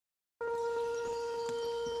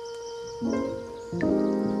Welcome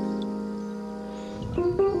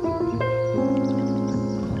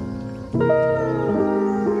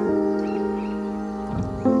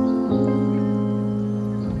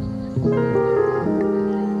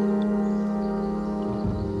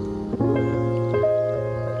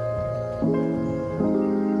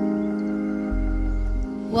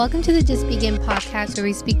to the Just Begin podcast, where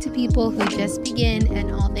we speak to people who just begin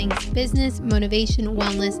and all things business, motivation,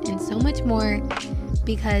 wellness, and so much more,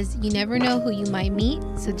 because you never know who you might meet,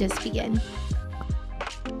 so just begin.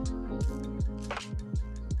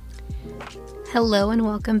 Hello and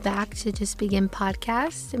welcome back to Just Begin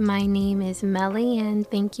podcast. My name is Melly and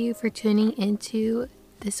thank you for tuning into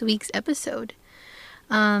this week's episode.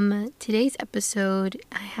 Today's episode,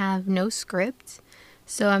 I have no script.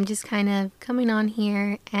 So I'm just kind of coming on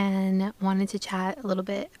here and wanted to chat a little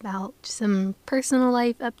bit about some personal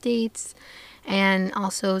life updates and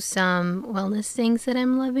also some wellness things that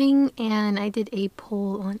I'm loving. And I did a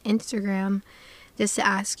poll on Instagram just to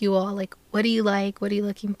ask you all, like, what do you like? What are you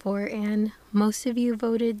looking for? And most of you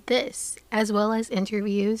voted this, as well as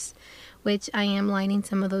interviews, which I am lining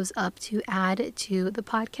some of those up to add to the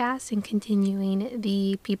podcast and continuing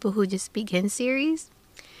the People Who Just Begin series.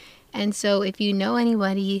 And so if you know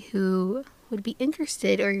anybody who would be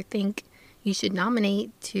interested or you think you should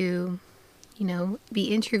nominate to, be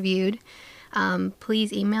interviewed,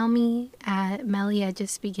 please email me at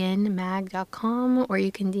melly@justbeginmag.com, or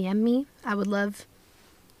you can DM me. I would love,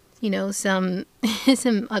 some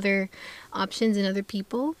other options and other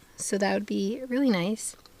people. So that would be really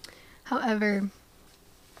nice. However,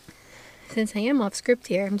 since I am off script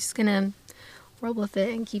here, I'm just going to roll with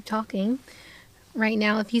it and keep talking. Right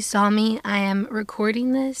now, if you saw me, I am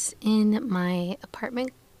recording this in my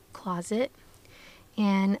apartment closet,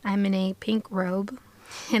 and I'm in a pink robe,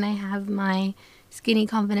 and I have my Skinny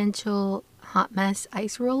Confidential Hot Mess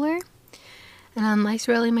ice roller, and I'm ice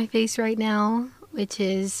rolling my face right now, which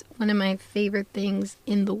is one of my favorite things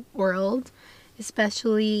in the world,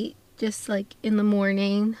 especially just like in the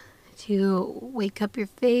morning, to wake up your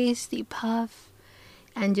face, depuff,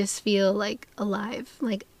 and just feel like alive.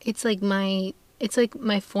 Like it's like my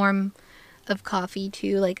form of coffee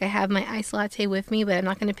too. Like I have my iced latte with me, but I'm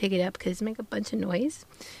not going to pick it up because it makes a bunch of noise.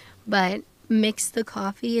 But mix the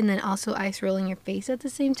coffee and then also ice rolling your face at the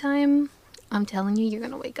same time. I'm telling you, you're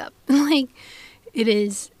going to wake up. Like it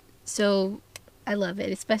is so, I love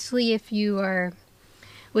it. Especially if you are,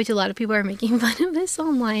 which a lot of people are making fun of this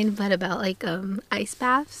online, but about like ice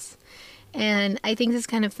baths. And I think it's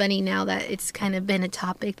kind of funny now that it's kind of been a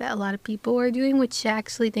topic that a lot of people are doing, which I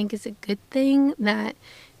actually think is a good thing, that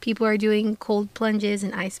people are doing cold plunges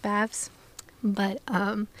and ice baths. But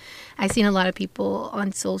I've seen a lot of people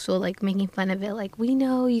on social like making fun of it, like, we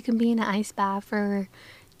know you can be in an ice bath for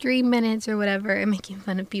 3 minutes or whatever, and making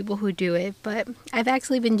fun of people who do it. But I've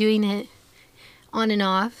actually been doing it on and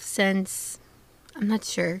off since, I'm not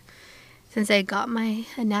sure, since I got my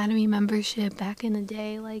anatomy membership back in the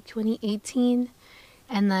day, like 2018,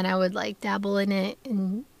 and then I would like dabble in it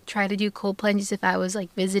and try to do cold plunges if I was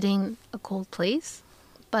like visiting a cold place,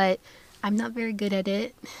 but I'm not very good at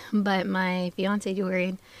it. But my fiance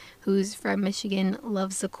Dorian, who's from Michigan,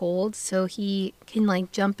 loves the cold, so he can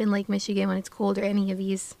like jump in Lake Michigan when it's cold, or any of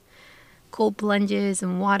these cold plunges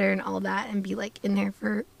and water and all that, and be like in there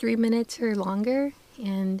for 3 minutes or longer.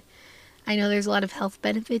 And I know there's a lot of health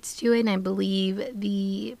benefits to it, and I believe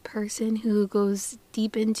the person who goes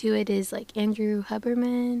deep into it is like Andrew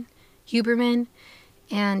Huberman,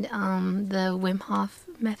 and the Wim Hof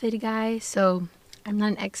method guy. So I'm not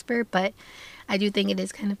an expert, but I do think it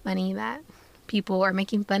is kind of funny that people are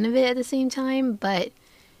making fun of it at the same time. But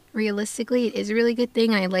realistically, it is a really good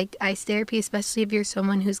thing. I like ice therapy, especially if you're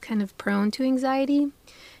someone who's kind of prone to anxiety,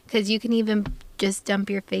 because you can even just dump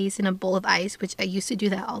your face in a bowl of ice, which I used to do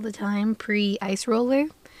that all the time pre-ice roller.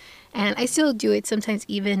 And I still do it sometimes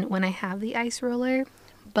even when I have the ice roller.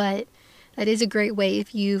 But that is a great way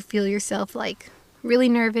if you feel yourself like really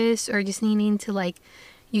nervous, or just needing to like,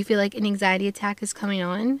 you feel like an anxiety attack is coming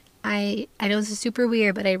on. I know this is super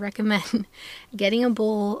weird, but I recommend getting a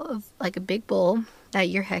bowl of, like a big bowl that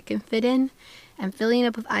your head can fit in, and filling it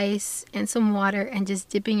up with ice and some water, and just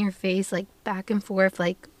dipping your face like back and forth.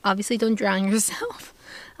 Like obviously don't drown yourself.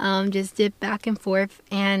 Just dip back and forth.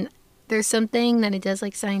 And there's something that it does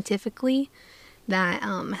like scientifically that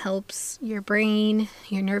helps your brain,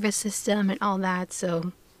 your nervous system, and all that.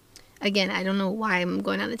 So again, I don't know why I'm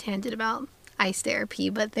going on a tangent about ice therapy,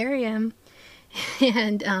 but there I am.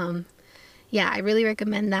 And I really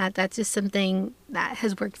recommend that. That's just something that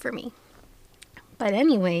has worked for me. But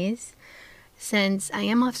anyways, since I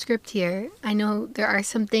am off script here, I know there are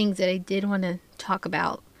some things that I did want to talk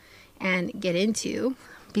about and get into,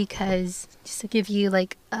 because just to give you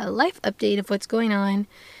like a life update of what's going on.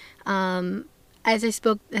 As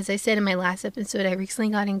I said in my last episode, I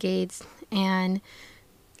recently got engaged, and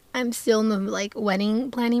I'm still in the like wedding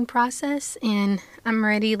planning process, and I'm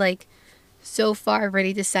ready, like so far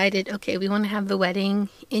already decided, okay, we want to have the wedding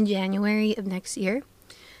in January of next year.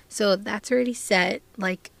 So that's already set,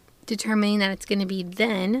 like determining that it's going to be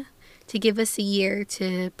then, to give us a year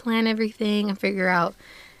to plan everything and figure out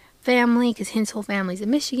family, because his whole family's in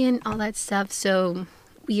Michigan, all that stuff. So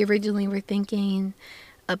we originally were thinking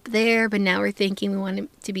up there, but now we're thinking we want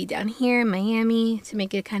it to be down here in Miami to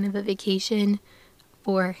make it kind of a vacation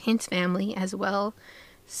for Hint's family as well.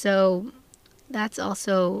 So that's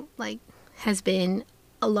also like has been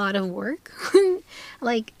a lot of work.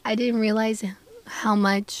 Like I didn't realize how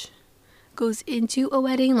much goes into a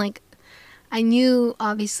wedding. Like I knew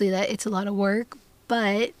obviously that it's a lot of work,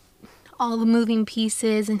 but all the moving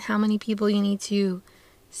pieces and how many people you need to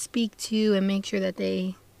speak to and make sure that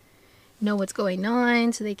they know what's going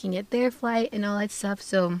on so they can get their flight and all that stuff.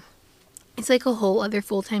 So it's like a whole other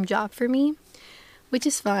full-time job for me, which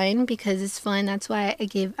is fine because it's fun. That's why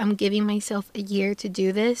I'm giving myself a year to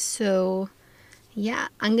do this. So yeah,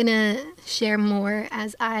 I'm gonna share more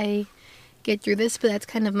as I get through this, but that's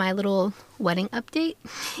kind of my little wedding update.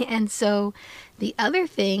 And so the other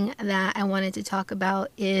thing that I wanted to talk about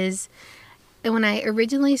is when I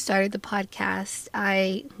originally started the podcast,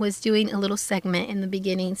 I was doing a little segment in the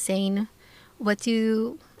beginning saying,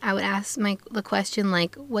 I would ask the question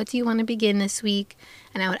like, what do you want to begin this week?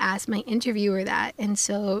 And I would ask my interviewer that. And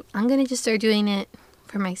so I'm going to just start doing it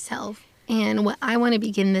for myself. And what I want to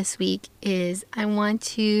begin this week is I want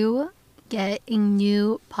to get a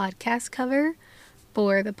new podcast cover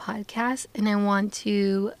for the podcast. And I want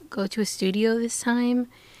to go to a studio this time.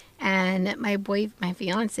 And my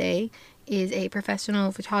fiance is a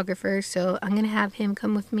professional photographer, so I'm gonna have him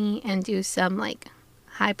come with me and do some like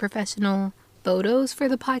high professional photos for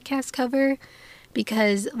the podcast cover,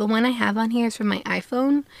 because the one I have on here is from my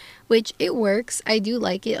iPhone, which it works. I do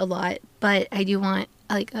like it a lot, but I do want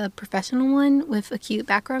like a professional one with a cute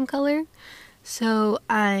background color. So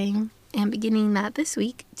I am beginning that this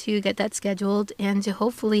week to get that scheduled and to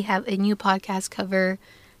hopefully have a new podcast cover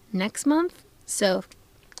next month. So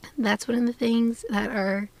that's one of the things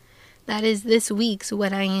that is this week's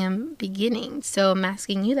what I am beginning. So I'm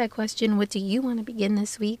asking you that question. What do you want to begin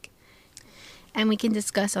this week? And we can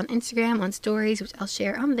discuss on Instagram, on stories, which I'll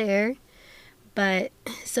share on there. But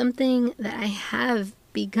something that I have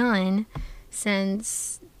begun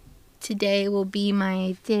since today will be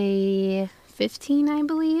my day 15, I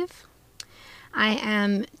believe. I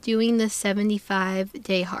am doing the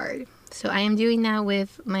 75-day hard. So I am doing that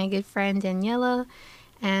with my good friend Daniela.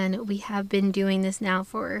 And we have been doing this now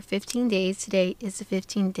for 15 days. Today is the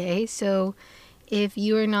 15th day. So if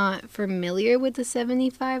you are not familiar with the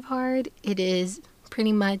 75 hard, it is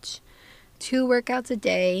pretty much 2 workouts a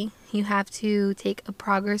day. You have to take a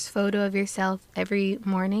progress photo of yourself every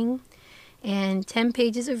morning and 10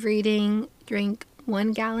 pages of reading, drink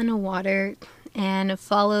 1 gallon of water, and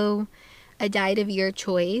follow a diet of your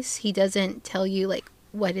choice. He doesn't tell you like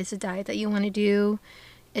what is a diet that you want to do.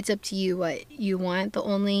 It's up to you what you want. The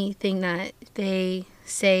only thing that they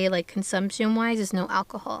say like consumption wise is no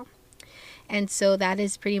alcohol. And so that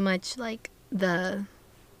is pretty much like the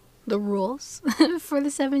rules for the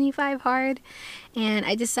 75 hard. And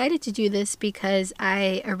I decided to do this because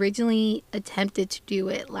I originally attempted to do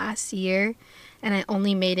it last year and I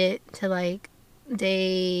only made it to like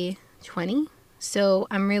day 20. So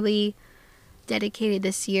I'm really dedicated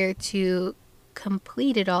this year to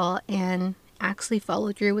complete it all and actually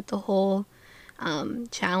follow through with the whole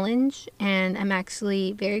challenge. And I'm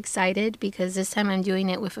actually very excited because this time I'm doing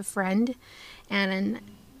it with a friend, and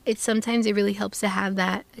sometimes it really helps to have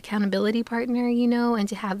that accountability partner, and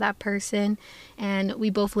to have that person. And we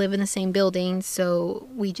both live in the same building, so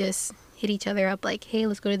we just hit each other up like, hey,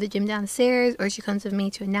 let's go to the gym downstairs, or she comes with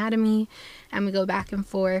me to anatomy and we go back and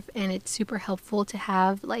forth. And it's super helpful to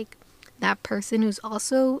have like that person who's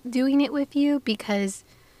also doing it with you, because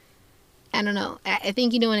I don't know, I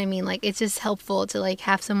think you know what I mean. Like, it's just helpful to like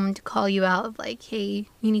have someone to call you out of like, hey,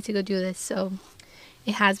 you need to go do this. So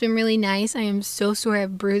it has been really nice. I am so sore. I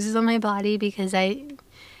have bruises on my body because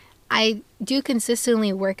I do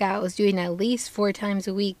consistently work out. I was doing at least 4 times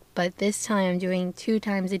a week, but this time I'm doing 2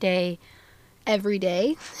 times a day every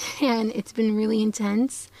day, and it's been really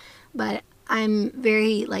intense. But I'm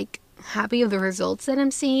very like happy of the results that I'm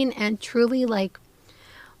seeing, and truly like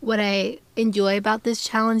what I enjoy about this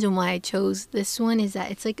challenge and why I chose this one is that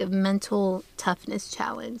it's like a mental toughness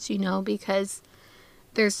challenge, because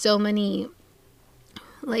there's so many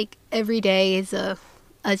like every day is a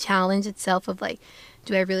challenge itself of like,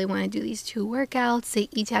 do I really want to do these 2 workouts? They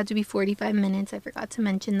each have to be 45 minutes. I forgot to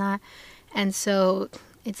mention that. And so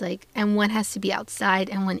it's like, and one has to be outside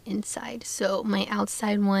and one inside. So my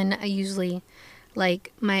outside one, I usually,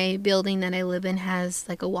 like, my building that I live in has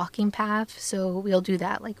like a walking path. So we'll do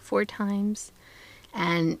that like 4 times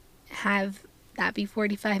and have that be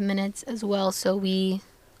 45 minutes as well. So we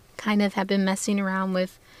kind of have been messing around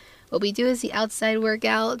with what we do is the outside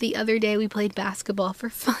workout. The other day we played basketball for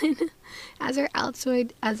fun as our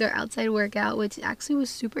outside workout, which actually was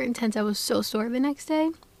super intense. I was so sore the next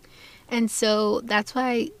day. And so that's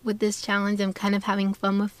why with this challenge I'm kind of having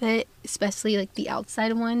fun with it, especially like the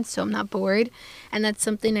outside one, so I'm not bored. And that's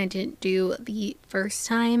something I didn't do the first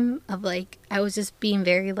time of like, I was just being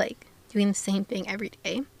very like doing the same thing every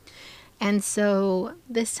day. And so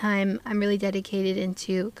this time I'm really dedicated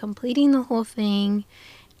into completing the whole thing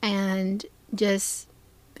and just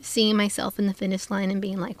seeing myself in the finish line and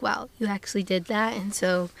being like, wow, you actually did that. And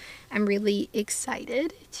so I'm really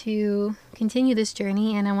excited to continue this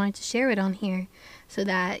journey, and I wanted to share it on here so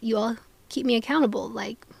that you all keep me accountable.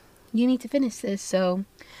 Like, you need to finish this. So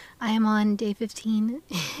I am on day 15,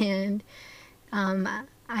 and I'm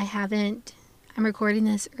recording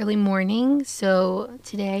this early morning. So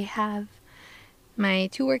today I have my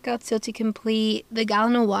 2 workouts still to complete. The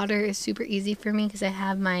gallon of water is super easy for me because I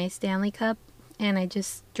have my Stanley cup and I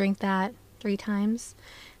just drink that 3 times.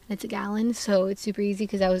 It's a gallon, so it's super easy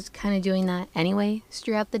because I was kind of doing that anyway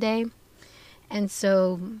throughout the day. And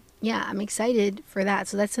so, yeah, I'm excited for that.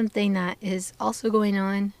 So that's something that is also going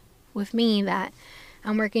on with me that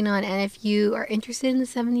I'm working on. And if you are interested in the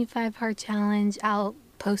 75 Hard Challenge, I'll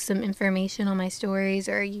post some information on my stories,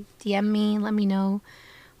 or you DM me, let me know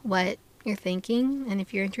what you're thinking, and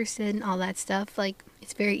if you're interested in all that stuff. Like,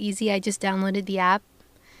 it's very easy. I just downloaded the app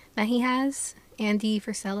that he has, Andy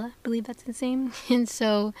Frisella, I believe that's his name. And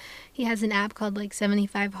so he has an app called like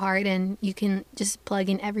 75 Hard, and you can just plug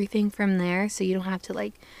in everything from there, so you don't have to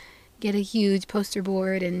like get a huge poster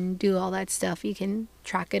board and do all that stuff. You can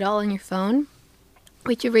track it all on your phone,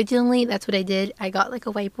 which originally that's what I did. I got like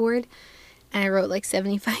a whiteboard and I wrote like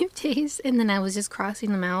 75 days, and then I was just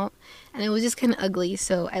crossing them out, and it was just kind of ugly.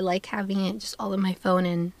 So I like having it just all on my phone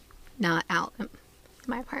and not out in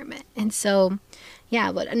my apartment. And so,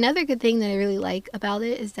 yeah, but another good thing that I really like about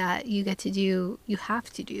it is that you have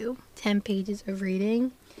to do 10 pages of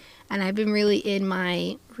reading. And I've been really in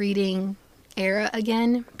my reading era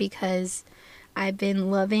again because I've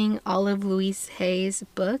been loving all of Louise Hay's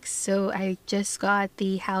books. So I just got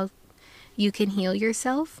the How You Can Heal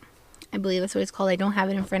Yourself. I believe that's what it's called. I don't have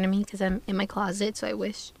it in front of me because I'm in my closet, so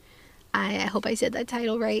I hope I said that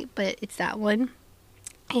title right, but it's that one.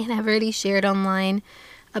 And I've already shared online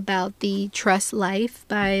about the Trust Life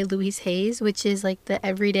by Louise Hay, which is like the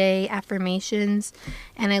everyday affirmations.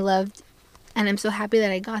 And I'm so happy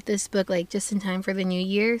that I got this book like just in time for the new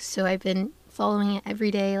year. So I've been following it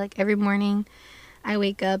every day, like every morning. I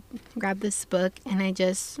wake up, grab this book, and I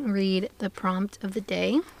just read the prompt of the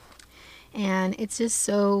day. And it's just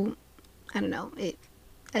so, I don't know,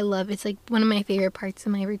 it's like one of my favorite parts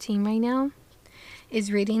of my routine right now is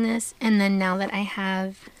reading this. And then now that I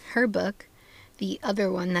have her book, the other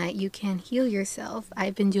one, that You Can Heal Yourself,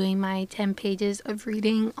 I've been doing my 10 pages of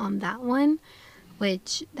reading on that one,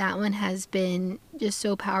 which that one has been just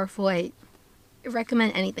so powerful. I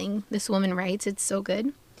recommend anything this woman writes. It's so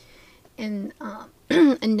good. And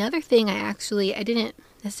another thing, I didn't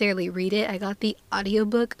necessarily read it. I got the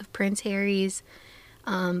audiobook of Prince Harry's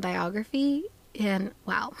biography, and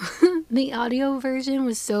wow, the audio version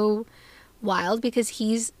was so wild because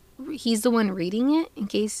he's the one reading it, in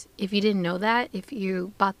case if you didn't know that, if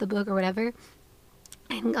you bought the book or whatever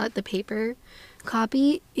and got the paper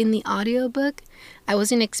copy. In the audiobook, I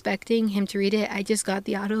wasn't expecting him to read it. I just got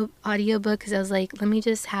the audiobook because I was like, let me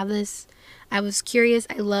just have this. I was curious.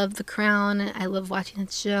 I love The Crown. I love watching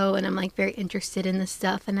the show, and I'm like very interested in this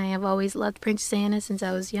stuff, and I have always loved Princess Anna since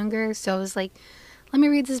I was younger. So I was like, let me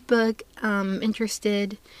read this book,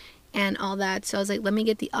 interested and all that. So I was like, let me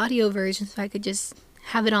get the audio version so I could just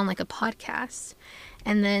have it on like a podcast.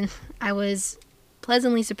 And then I was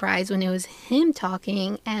pleasantly surprised when it was him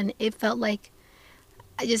talking, and it felt like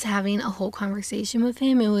just having a whole conversation with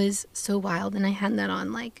him. It was so wild. And I had that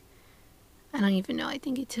on like, I don't even know, I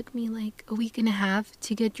think it took me like a week and a half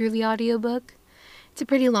to get through the audiobook. It's a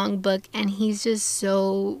pretty long book, and he's just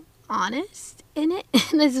so honest in it.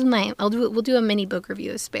 This is we'll do a mini book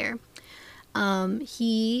review of Spare.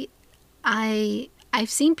 I've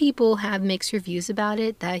seen people have mixed reviews about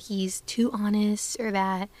it, that he's too honest or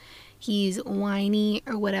that he's whiny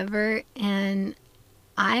or whatever, and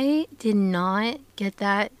I did not get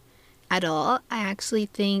that at all. I actually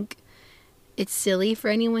think it's silly for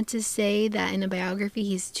anyone to say that in a biography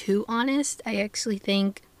he's too honest. I actually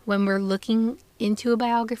think when we're looking into a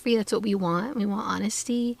biography, that's what we want. We want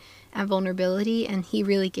honesty and vulnerability, and he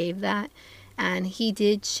really gave that. And he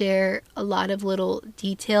did share a lot of little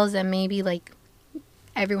details that maybe like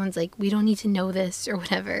everyone's like, we don't need to know this or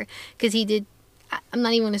whatever. Because he did, I'm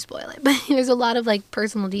not even going to spoil it, but there's a lot of like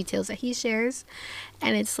personal details that he shares.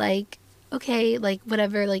 And it's like, okay, like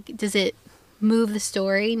whatever, like does it move the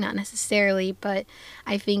story? Not necessarily, but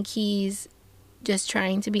I think he's just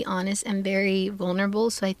trying to be honest and very vulnerable.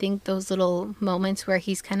 So I think those little moments where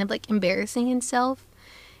he's kind of like embarrassing himself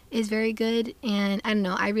is very good. And I don't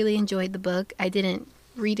know, I really enjoyed the book. I didn't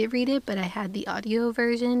read it, but I had the audio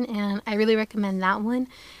version, and I really recommend that one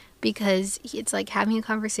because it's like having a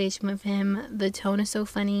conversation with him. The tone is so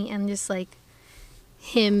funny, and just like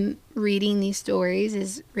him reading these stories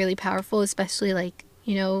is really powerful, especially like,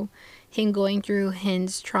 you know, him going through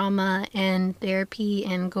his trauma and therapy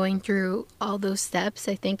and going through all those steps,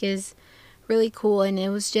 I think is really cool. And it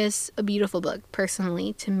was just a beautiful book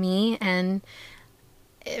personally to me. And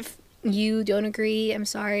if you don't agree, I'm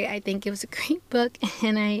sorry. I think it was a great book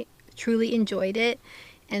and I truly enjoyed it.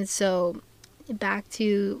 And so back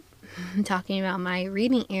to talking about my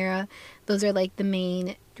reading era, those are like the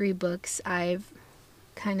main 3 books I've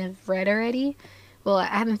kind of read already. Well, I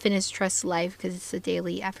haven't finished Trust Life because it's the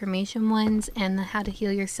daily affirmation ones, and the How to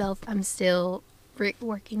Heal Yourself, I'm still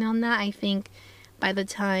working on that. I think by the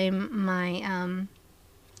time my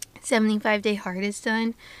 75-day heart is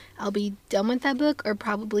done, I'll be done with that book, or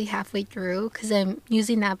probably halfway through, because I'm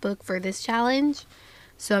using that book for this challenge.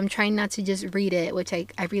 So I'm trying not to just read it, which I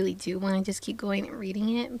really do want to just keep going and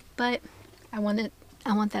reading it, but I want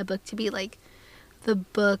that book to be like the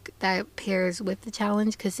book that pairs with the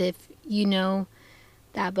challenge, because if you know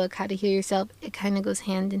that book, How to Heal Yourself, it kind of goes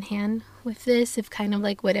hand in hand with this, if kind of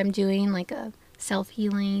like what I'm doing, like a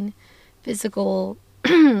self-healing, physical,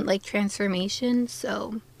 like transformation.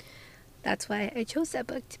 So that's why I chose that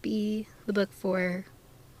book to be the book for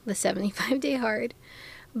the 75-day hard.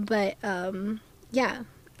 But yeah,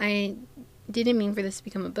 I didn't mean for this to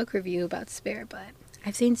become a book review about Spare, but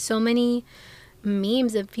I've seen so many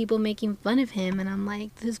memes of people making fun of him, and I'm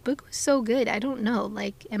like, this book was so good. I don't know,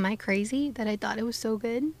 like, am I crazy that I thought it was so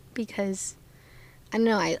good? Because I don't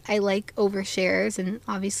know, I like overshares, and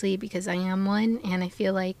obviously because I am one, and I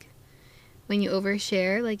feel like when you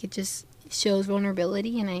overshare, like, it just shows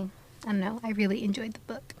vulnerability, and I don't know, I really enjoyed the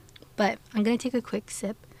book. But I'm gonna take a quick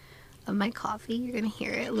sip of my coffee. You're gonna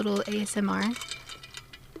hear it, a little ASMR.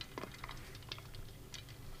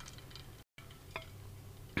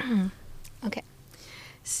 Okay.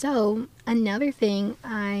 So, another thing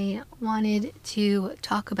I wanted to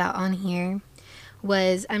talk about on here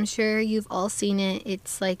was, I'm sure you've all seen it,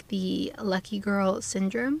 it's like the lucky girl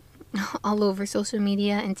syndrome all over social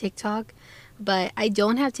media and TikTok. But I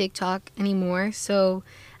don't have TikTok anymore, so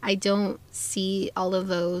I don't see all of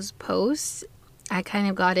those posts. I kind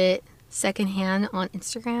of got it secondhand on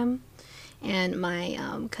Instagram, and my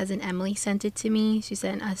cousin Emily sent it to me. She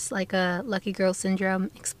sent us like a lucky girl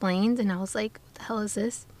syndrome explained, and I was like, what the hell is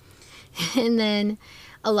this? And then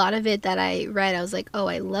a lot of it that I read, I was like, oh,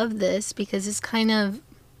 I love this, because it's kind of,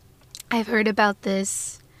 I've heard about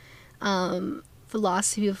this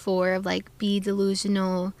philosophy before of like, be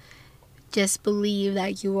delusional, just believe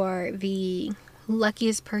that you are the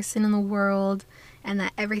luckiest person in the world and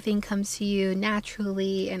that everything comes to you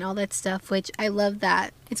naturally and all that stuff, which I love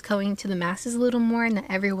that it's going to the masses a little more, and that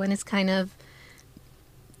everyone is kind of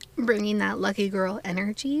bringing that lucky girl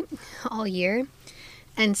energy all year.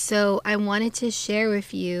 And so I wanted to share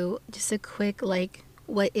with you just a quick, like,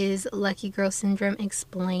 what is lucky girl syndrome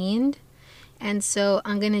explained. And so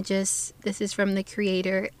I'm gonna this is from the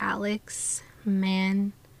creator Alex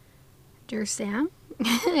Mandersam.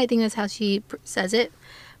 I think that's how she says it.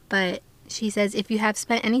 But she says, if you have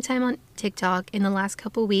spent any time on TikTok in the last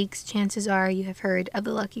couple weeks, chances are you have heard of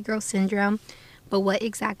the lucky girl syndrome. But what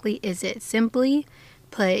exactly is it? Simply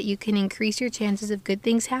put, you can increase your chances of good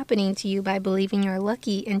things happening to you by believing you're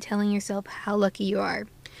lucky and telling yourself how lucky you are.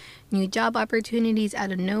 New job opportunities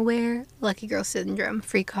out of nowhere, lucky girl syndrome.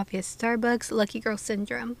 Free coffee at Starbucks, lucky girl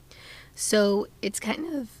syndrome. So it's kind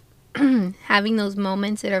of having those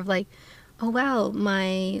moments that are like, oh wow,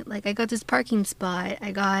 I got this parking spot,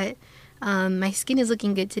 I got my skin is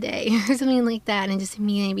looking good today, or something like that, and just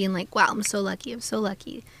immediately being like, wow, I'm so lucky, it's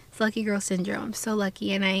lucky girl syndrome, I'm so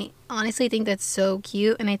lucky. And I honestly think that's so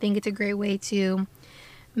cute, and I think it's a great way to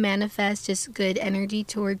manifest just good energy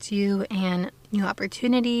towards you and new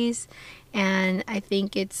opportunities. And I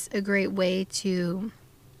think it's a great way to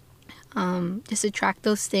just attract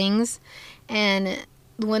those things. And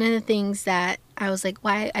one of the things that I was like,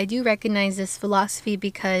 why I do recognize this philosophy,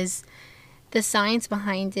 because the science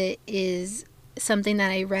behind it is something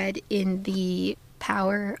that I read in The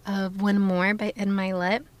Power of One More by Ed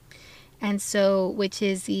Milet. And so, which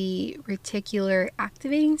is the reticular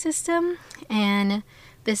activating system. And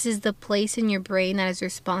this is the place in your brain that is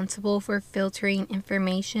responsible for filtering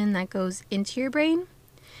information that goes into your brain.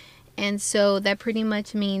 And so that pretty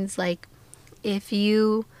much means, like, if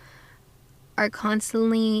you are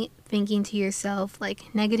constantly thinking to yourself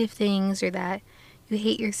like negative things, or that you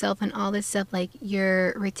hate yourself and all this stuff, like,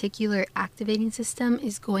 your reticular activating system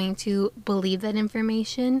is going to believe that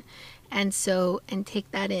information and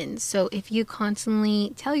take that in. So if you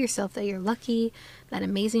constantly tell yourself that you're lucky, that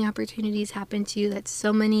amazing opportunities happen to you, that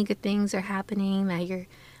so many good things are happening, that you're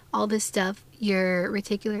all this stuff, your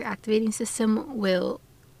reticular activating system will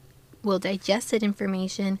digest that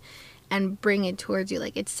information and bring it towards you.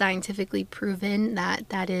 Like, it's scientifically proven that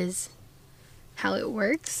that is how it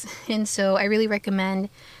works. And so I really recommend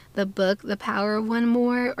the book The Power of One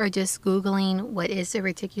More, or just Googling what is the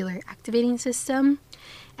reticular activating system.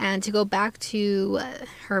 And to go back to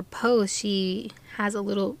her post, she has a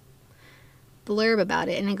little blurb about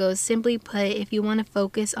it, and it goes, simply put, if you want to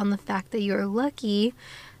focus on the fact that you're lucky,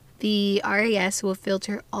 the RAS will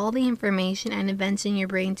filter all the information and events in your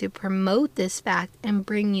brain to promote this fact and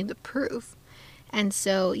bring you the proof. And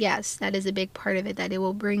so, yes, that is a big part of it, that it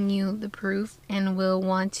will bring you the proof and will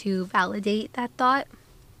want to validate that thought.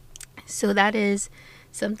 So that is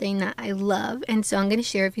something that I love. And so I'm going to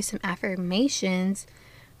share with you some affirmations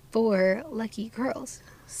for lucky girls.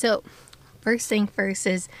 So first thing first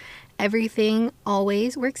is, everything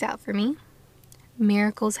always works out for me.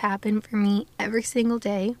 Miracles happen for me every single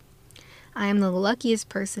day. I am the luckiest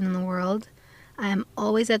person in the world. I'm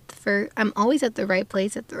always at the right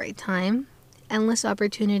place at the right time. Endless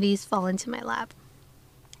opportunities fall into my lap.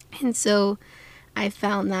 And so I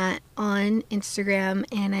found that on Instagram,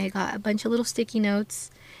 and I got a bunch of little sticky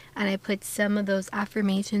notes, and I put some of those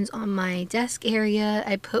affirmations on my desk area.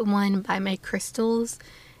 I put one by my crystals,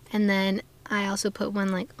 and then I also put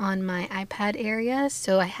one like on my iPad area.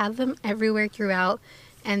 So I have them everywhere throughout.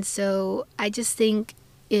 And so I just think,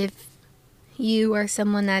 if you are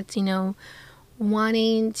someone that's,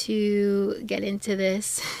 wanting to get into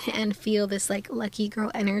this and feel this like lucky girl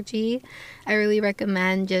energy, I really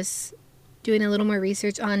recommend just doing a little more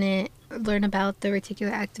research on it, learn about the reticular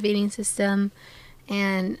activating system.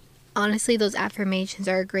 And honestly, those affirmations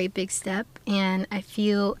are a great big step. And I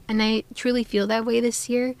truly feel that way this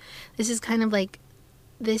year. This is kind of like,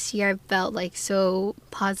 this year I've felt like so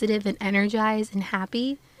positive and energized and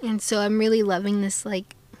happy. And so I'm really loving this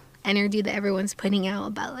like energy that everyone's putting out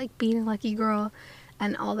about like being a lucky girl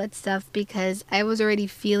and all that stuff, because I was already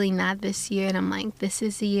feeling that this year, and I'm like, this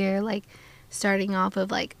is the year, like, starting off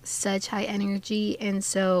of like such high energy. And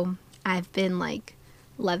so I've been like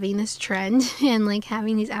loving this trend and like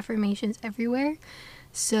having these affirmations everywhere.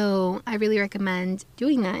 So I really recommend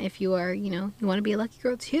doing that if you are, you want to be a lucky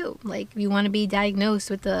girl too. Like, if you want to be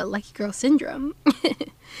diagnosed with the lucky girl syndrome.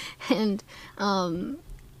 And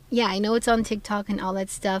yeah, I know it's on TikTok and all that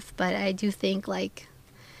stuff, but I do think like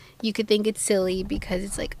you could think it's silly because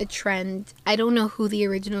it's like a trend. I don't know who the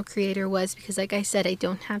original creator was, because like I said, I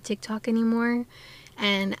don't have TikTok anymore.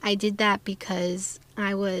 And I did that because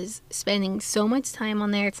I was spending so much time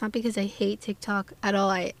on there. It's not because I hate TikTok at all.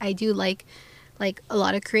 I do like a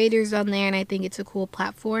lot of creators on there, and I think it's a cool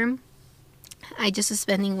platform. I just was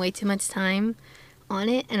spending way too much time on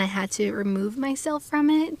it, and I had to remove myself from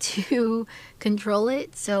it to control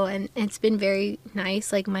it. So, and it's been very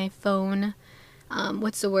nice. Like, my phone,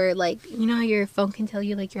 what's the word? Like, you know how your phone can tell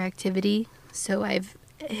you like your activity? So it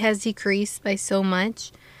has decreased by so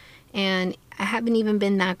much, and I haven't even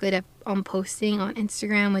been that good on posting on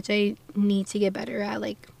Instagram, which I need to get better at,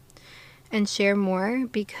 like, and share more,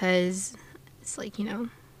 because it's like,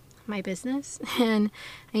 my business, and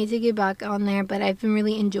I need to get back on there. But I've been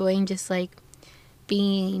really enjoying just like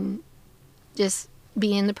being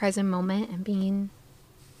in the present moment, and being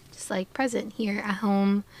just like present here at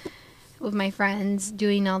home with my friends,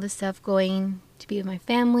 doing all this stuff, going to be with my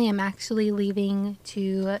family. I'm actually leaving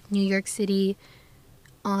to New York City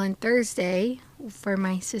on Thursday for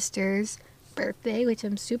my sister's birthday, which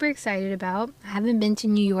I'm super excited about. I haven't been to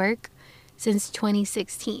New York since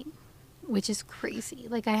 2016, which is crazy.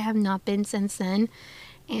 Like, I have not been since then,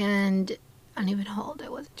 and I don't even know how old I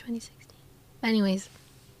was in 2016. But anyways,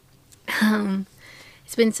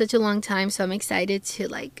 it's been such a long time, so I'm excited to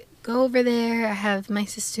like go over there. My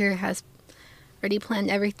sister has already planned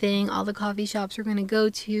everything, all the coffee shops we're going to go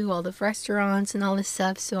to, all the restaurants and all this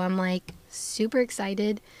stuff. So I'm like super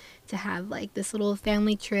excited to have like this little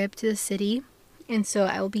family trip to the city. And so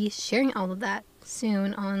I will be sharing all of that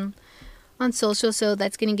soon on social, so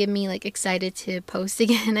that's gonna get me like excited to post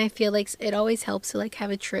again. I feel like it always helps to like have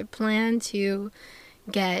a trip plan to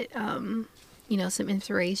get some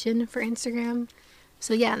inspiration for Instagram.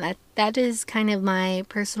 So yeah, that is kind of my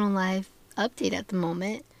personal life update at the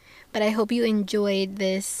moment. But I hope you enjoyed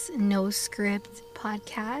this no script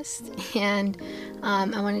podcast, and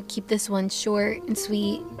I want to keep this one short and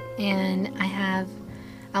sweet, and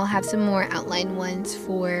I'll have some more outline ones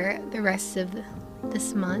for the rest of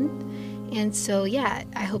this month. And so, yeah,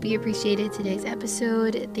 I hope you appreciated today's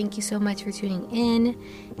episode. Thank you so much for tuning in.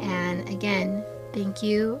 And again, thank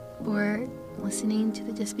you for listening to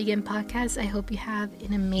the Just Begin podcast. I hope you have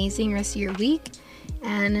an amazing rest of your week,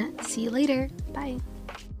 and see you later. Bye.